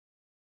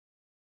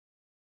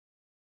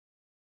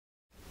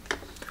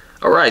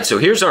Alright, so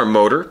here's our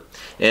motor,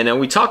 and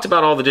we talked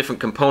about all the different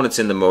components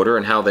in the motor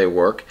and how they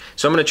work.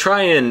 So I'm going to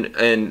try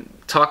and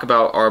talk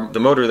about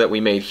the motor that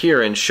we made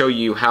here and show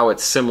you how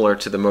it's similar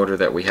to the motor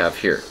that we have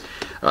here.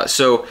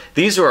 So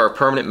these are our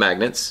permanent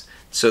magnets.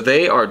 So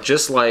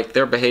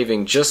they're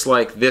behaving just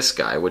like this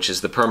guy, which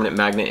is the permanent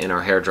magnet in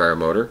our hairdryer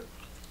motor.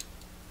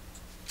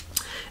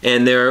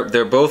 And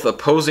they're both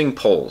opposing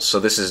poles. So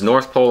this is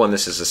North Pole and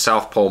this is a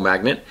South Pole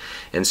magnet.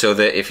 And so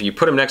that if you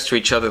put them next to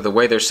each other, the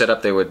way they're set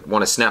up, they would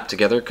want to snap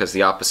together because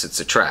the opposites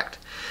attract.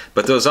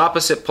 But those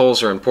opposite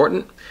poles are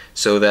important,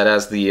 so that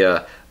as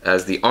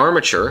the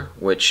armature,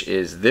 which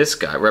is this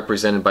guy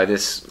represented by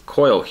this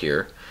coil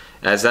here,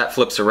 as that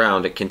flips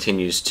around, it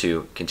continues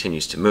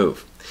to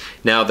move.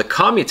 Now the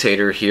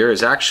commutator here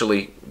is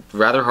actually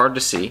rather hard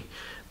to see,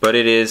 but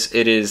it is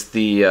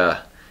the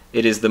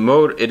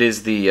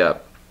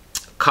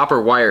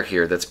copper wire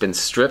here that's been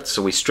stripped.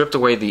 So we stripped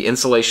away the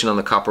insulation on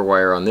the copper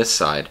wire on this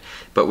side,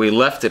 but we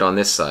left it on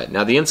this side.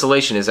 Now the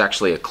insulation is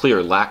actually a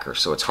clear lacquer,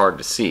 so it's hard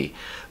to see,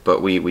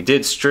 but we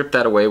did strip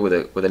that away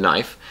with a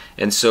knife,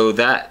 and so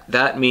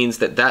that means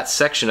that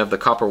section of the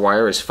copper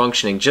wire is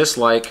functioning just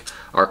like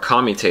our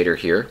commutator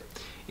here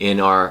in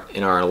our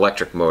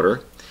electric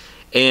motor.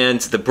 And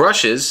the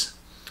brushes,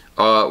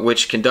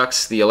 which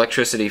conducts the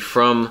electricity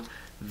from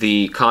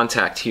the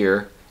contact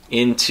here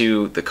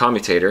into the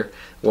commutator,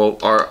 well,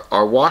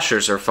 our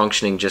washers are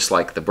functioning just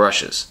like the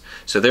brushes.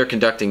 So they're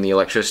conducting the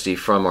electricity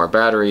from our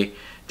battery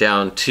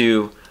down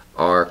to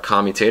our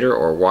commutator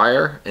or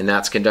wire, and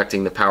that's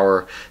conducting the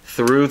power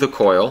through the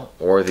coil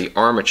or the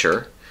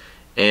armature,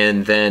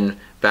 and then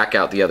back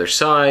out the other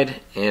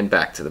side and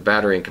back to the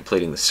battery and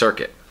completing the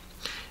circuit.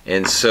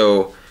 And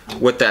so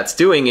what that's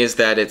doing is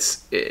that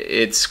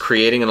it's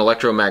creating an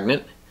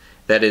electromagnet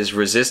that is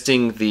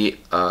resisting the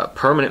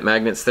permanent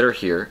magnets that are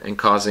here and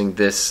causing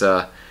this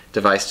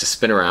device to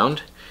spin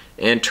around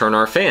and turn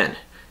our fan,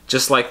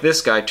 just like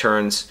this guy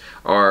turns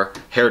our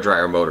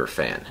hairdryer motor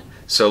fan.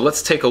 So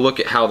let's take a look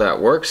at how that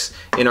works.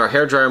 In our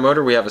hairdryer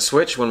motor, we have a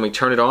switch. When we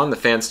turn it on, the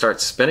fan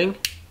starts spinning,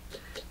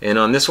 and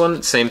on this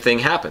one, same thing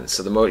happens.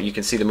 So the motor, you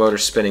can see the motor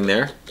spinning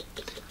there,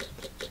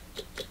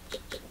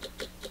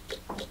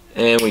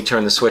 and we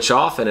turn the switch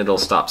off and it'll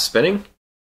stop spinning.